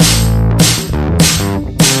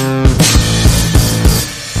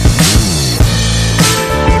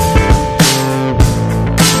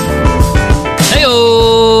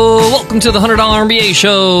to the $100 MBA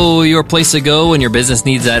Show, your place to go when your business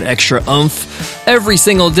needs that extra oomph every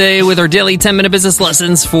single day with our daily 10-minute business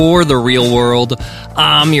lessons for the real world.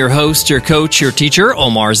 I'm your host, your coach, your teacher,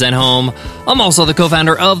 Omar Zenhom. I'm also the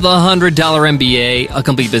co-founder of the $100 MBA, a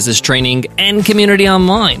complete business training and community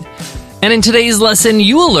online. And in today's lesson,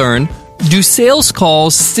 you will learn, do sales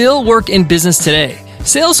calls still work in business today?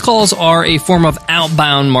 Sales calls are a form of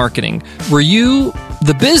outbound marketing where you,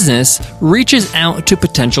 the business, reaches out to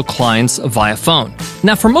potential clients via phone.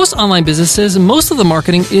 Now, for most online businesses, most of the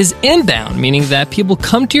marketing is inbound, meaning that people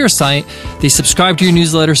come to your site, they subscribe to your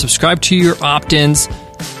newsletter, subscribe to your opt-ins,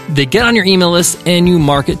 they get on your email list, and you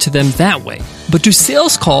market to them that way. But do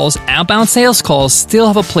sales calls, outbound sales calls, still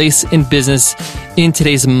have a place in business in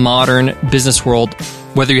today's modern business world,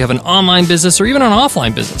 whether you have an online business or even an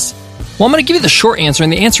offline business? Well, I'm going to give you the short answer,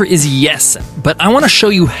 and the answer is yes. But I want to show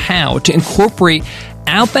you how to incorporate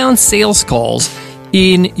outbound sales calls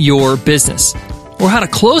in your business, or how to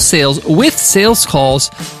close sales with sales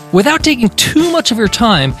calls without taking too much of your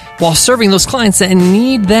time while serving those clients that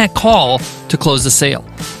need that call to close the sale.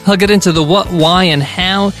 I'll get into the what, why, and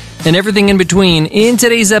how, and everything in between in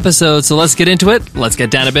today's episode. So let's get into it. Let's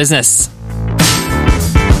get down to business.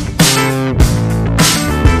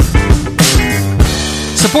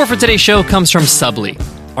 Support for today's show comes from Subly.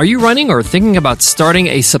 Are you running or thinking about starting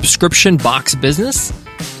a subscription box business?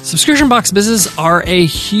 Subscription box businesses are a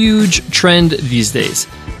huge trend these days,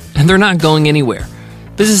 and they're not going anywhere.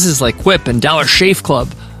 Businesses like Quip and Dollar Shave Club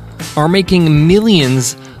are making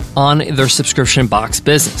millions on their subscription box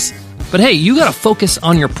business. But hey, you got to focus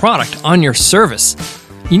on your product, on your service.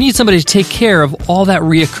 You need somebody to take care of all that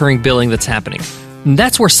reoccurring billing that's happening. And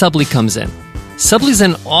that's where Subly comes in. Subly is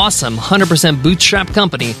an awesome 100% bootstrap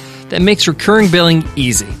company that makes recurring billing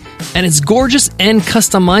easy. And it's gorgeous and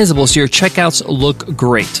customizable so your checkouts look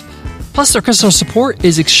great. Plus, their customer support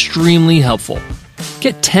is extremely helpful.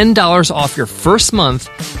 Get $10 off your first month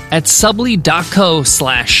at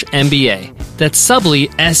subly.co/MBA. That's Subly,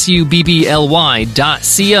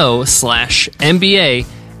 SUBBLY.co/MBA,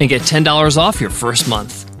 and get $10 off your first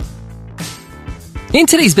month. In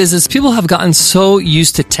today's business, people have gotten so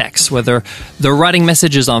used to text, whether they're writing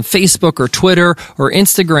messages on Facebook or Twitter or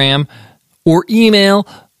Instagram or email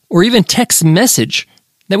or even text message,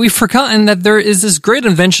 that we've forgotten that there is this great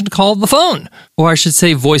invention called the phone, or I should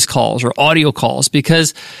say voice calls or audio calls,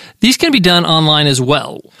 because these can be done online as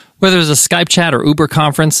well. Whether it's a Skype chat or Uber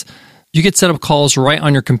conference, you could set up calls right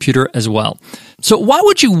on your computer as well. So why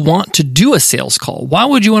would you want to do a sales call? Why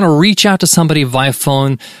would you want to reach out to somebody via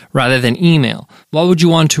phone rather than email? Why would you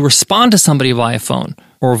want to respond to somebody via phone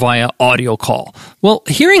or via audio call? Well,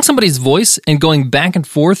 hearing somebody's voice and going back and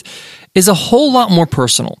forth is a whole lot more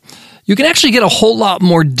personal. You can actually get a whole lot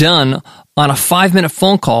more done on a 5-minute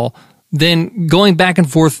phone call than going back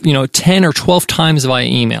and forth, 10 or 12 times via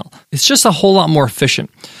email. It's just a whole lot more efficient.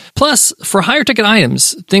 Plus, for higher ticket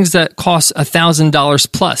items, things that cost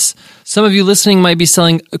 $1,000 plus, some of you listening might be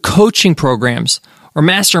selling coaching programs or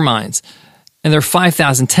masterminds, and they're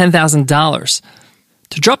 $5,000, $10,000.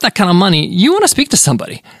 To drop that kind of money, you want to speak to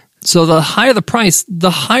somebody. So the higher the price,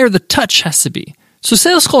 the higher the touch has to be. So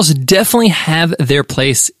sales calls definitely have their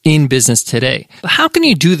place in business today. But how can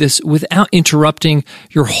you do this without interrupting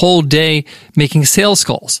your whole day making sales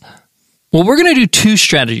calls? Well, we're going to do 2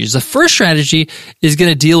 strategies. The first strategy is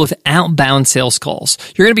going to deal with outbound sales calls.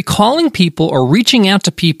 You're going to be calling people or reaching out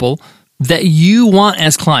to people that you want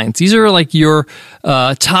as clients. These are like your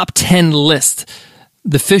top 10 list,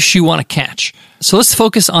 the fish you want to catch. So let's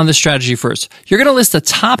focus on this strategy first. You're going to list the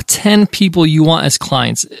top 10 people you want as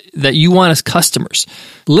clients, that you want as customers.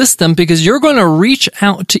 List them because you're going to reach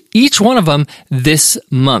out to each one of them this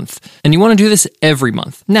month. And you want to do this every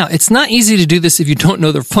month. Now, it's not easy to do this if you don't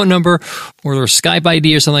know their phone number or their Skype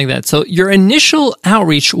ID or something like that. So your initial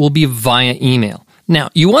outreach will be via email. Now,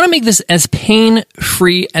 you want to make this as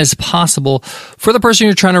pain-free as possible for the person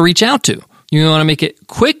you're trying to reach out to. You want to make it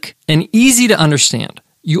quick and easy to understand.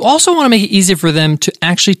 You also want to make it easy for them to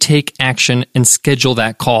actually take action and schedule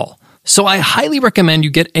that call. So I highly recommend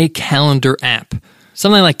you get a calendar app.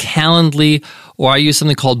 Something like Calendly, or I use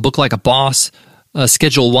something called Book Like a Boss.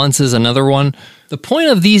 Schedule Once is another one. The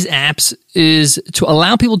point of these apps is to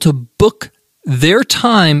allow people to book their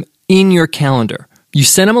time in your calendar. You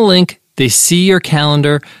send them a link, they see your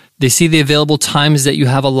calendar, they see the available times that you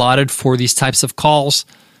have allotted for these types of calls.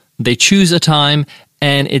 They choose a time,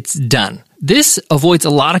 and it's done. This avoids a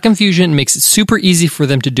lot of confusion, makes it super easy for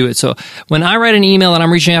them to do it. So when I write an email and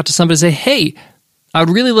I'm reaching out to somebody to say, hey, I would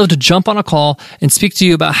really love to jump on a call and speak to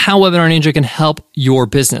you about how Webinar Ninja can help your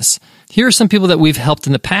business. Here are some people that we've helped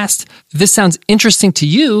in the past. If this sounds interesting to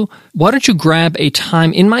you, why don't you grab a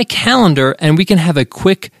time in my calendar and we can have a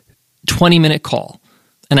quick 20-minute call.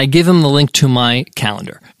 And I give them the link to my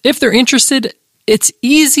calendar. If they're interested, it's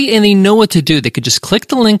easy and they know what to do. They could just click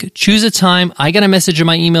the link, choose a time. I get a message in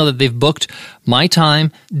my email that they've booked my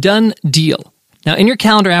time. Done deal. Now, in your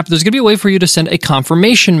calendar app, there's going to be a way for you to send a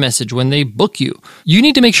confirmation message when they book you. You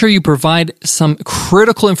need to make sure you provide some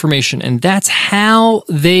critical information, and that's how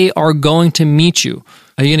they are going to meet you.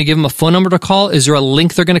 Are you going to give them a phone number to call? Is there a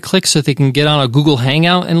link they're going to click so they can get on a Google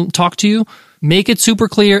Hangout and talk to you? Make it super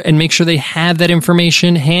clear and make sure they have that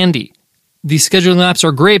information handy. These scheduling apps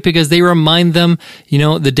are great because they remind them,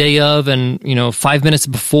 the day of and, 5 minutes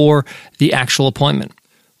before the actual appointment.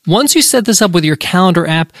 Once you set this up with your calendar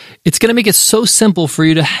app, it's going to make it so simple for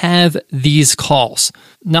you to have these calls.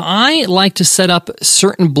 Now, I like to set up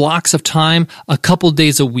certain blocks of time a couple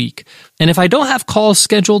days a week. And if I don't have calls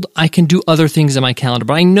scheduled, I can do other things in my calendar.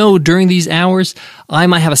 But I know during these hours, I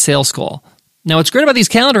might have a sales call. Now, what's great about these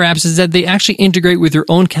calendar apps is that they actually integrate with your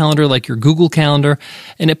own calendar, like your Google Calendar,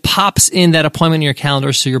 and it pops in that appointment in your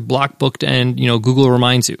calendar so you're block booked and, Google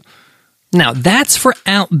reminds you. Now, that's for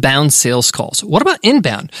outbound sales calls. What about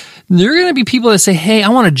inbound? There are going to be people that say, hey, I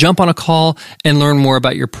want to jump on a call and learn more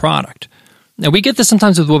about your product. Now, we get this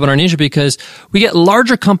sometimes with Webinar Ninja because we get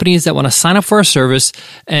larger companies that want to sign up for our service,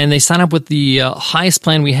 and they sign up with the highest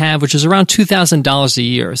plan we have, which is around $2,000 a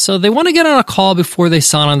year. So they want to get on a call before they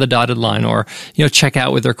sign on the dotted line or check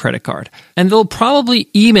out with their credit card. And they'll probably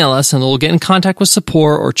email us, and they'll get in contact with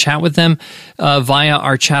support or chat with them via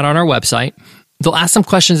our chat on our website. They'll ask some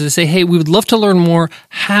questions and say, hey, we would love to learn more.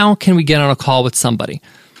 How can we get on a call with somebody?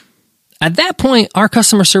 At that point, our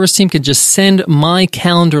customer service team can just send my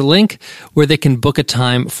calendar link where they can book a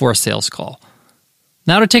time for a sales call.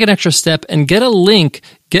 Now to take an extra step and get a link,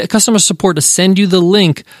 get customer support to send you the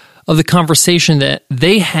link of the conversation that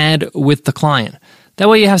they had with the client. That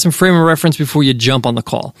way you have some frame of reference before you jump on the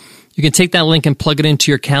call. You can take that link and plug it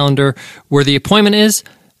into your calendar where the appointment is,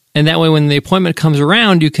 and that way when the appointment comes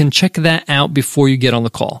around, you can check that out before you get on the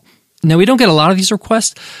call. Now, we don't get a lot of these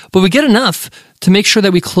requests, but we get enough to make sure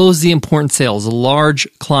that we close the important sales, the large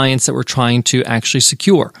clients that we're trying to actually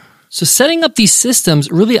secure. So setting up these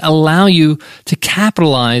systems really allow you to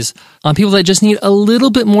capitalize on people that just need a little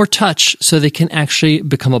bit more touch so they can actually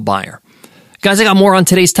become a buyer. Guys, I got more on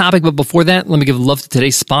today's topic, but before that, let me give love to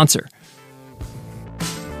today's sponsor.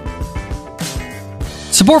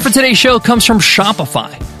 Support for today's show comes from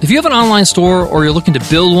Shopify. If you have an online store or you're looking to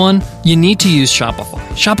build one, you need to use Shopify.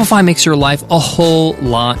 Shopify makes your life a whole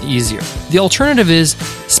lot easier. The alternative is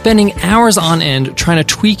spending hours on end trying to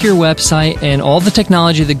tweak your website and all the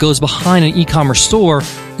technology that goes behind an e-commerce store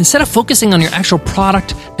instead of focusing on your actual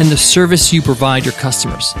product and the service you provide your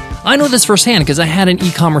customers. I know this firsthand because I had an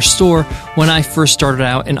e-commerce store when I first started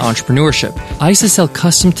out in entrepreneurship. I used to sell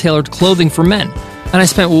custom-tailored clothing for men. And I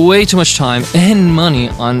spent way too much time and money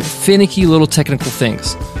on finicky little technical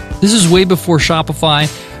things. This is way before Shopify,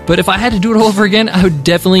 but if I had to do it all over again, I would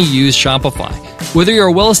definitely use Shopify. Whether you're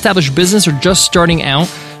a well-established business or just starting out,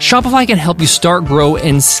 Shopify can help you start, grow,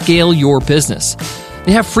 and scale your business.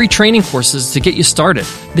 They have free training courses to get you started.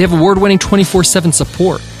 They have award-winning 24/7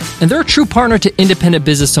 support. And they're a true partner to independent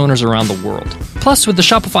business owners around the world. Plus, with the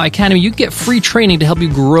Shopify Academy, you get free training to help you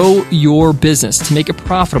grow your business to make it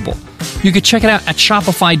profitable. You can check it out at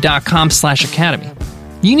shopify.com/academy.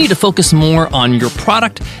 You need to focus more on your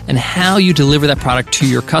product and how you deliver that product to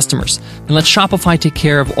your customers. And let Shopify take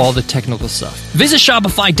care of all the technical stuff. Visit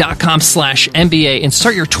shopify.com/MBA and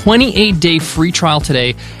start your 28-day free trial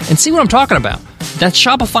today and see what I'm talking about. That's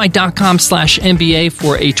shopify.com/MBA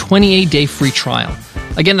for a 28-day free trial.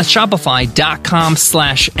 Again, that's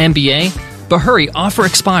shopify.com/MBA. But hurry, offer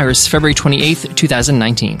expires February 28th,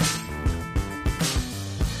 2019.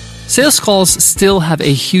 Sales calls still have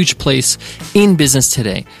a huge place in business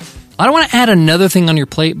today. I don't want to add another thing on your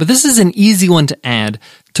plate, but this is an easy one to add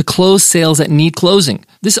to close sales that need closing.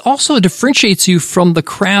 This also differentiates you from the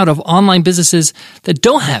crowd of online businesses that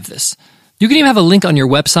don't have this. You can even have a link on your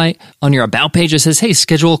website, on your About page that says, hey,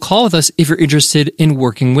 schedule a call with us if you're interested in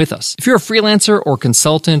working with us. If you're a freelancer or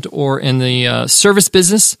consultant or in the service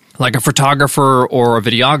business, like a photographer or a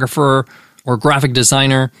videographer or graphic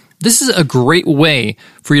designer, this is a great way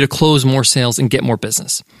for you to close more sales and get more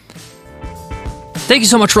business. Thank you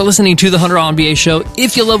so much for listening to the $100 MBA Show.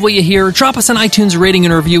 If you love what you hear, drop us an iTunes rating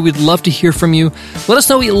and review. We'd love to hear from you. Let us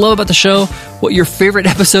know what you love about the show, what your favorite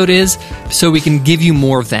episode is, so we can give you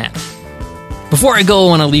more of that. Before I go, I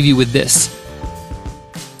want to leave you with this.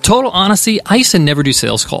 Total honesty, I used to never do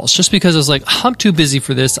sales calls just because I was like, I'm too busy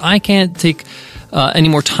for this. I can't take any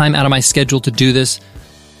more time out of my schedule to do this.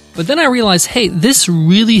 But then I realized, hey, this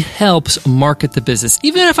really helps market the business.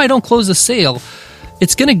 Even if I don't close a sale,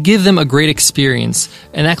 it's going to give them a great experience.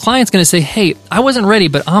 And that client's going to say, hey, I wasn't ready,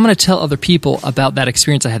 but I'm going to tell other people about that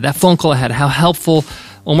experience I had, that phone call I had, how helpful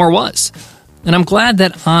Omar was. And I'm glad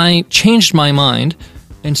that I changed my mind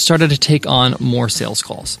and started to take on more sales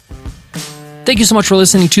calls. Thank you so much for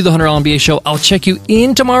listening to the $100 MBA Show. I'll check you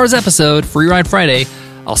in tomorrow's episode, Free Ride Friday.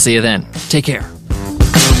 I'll see you then. Take care.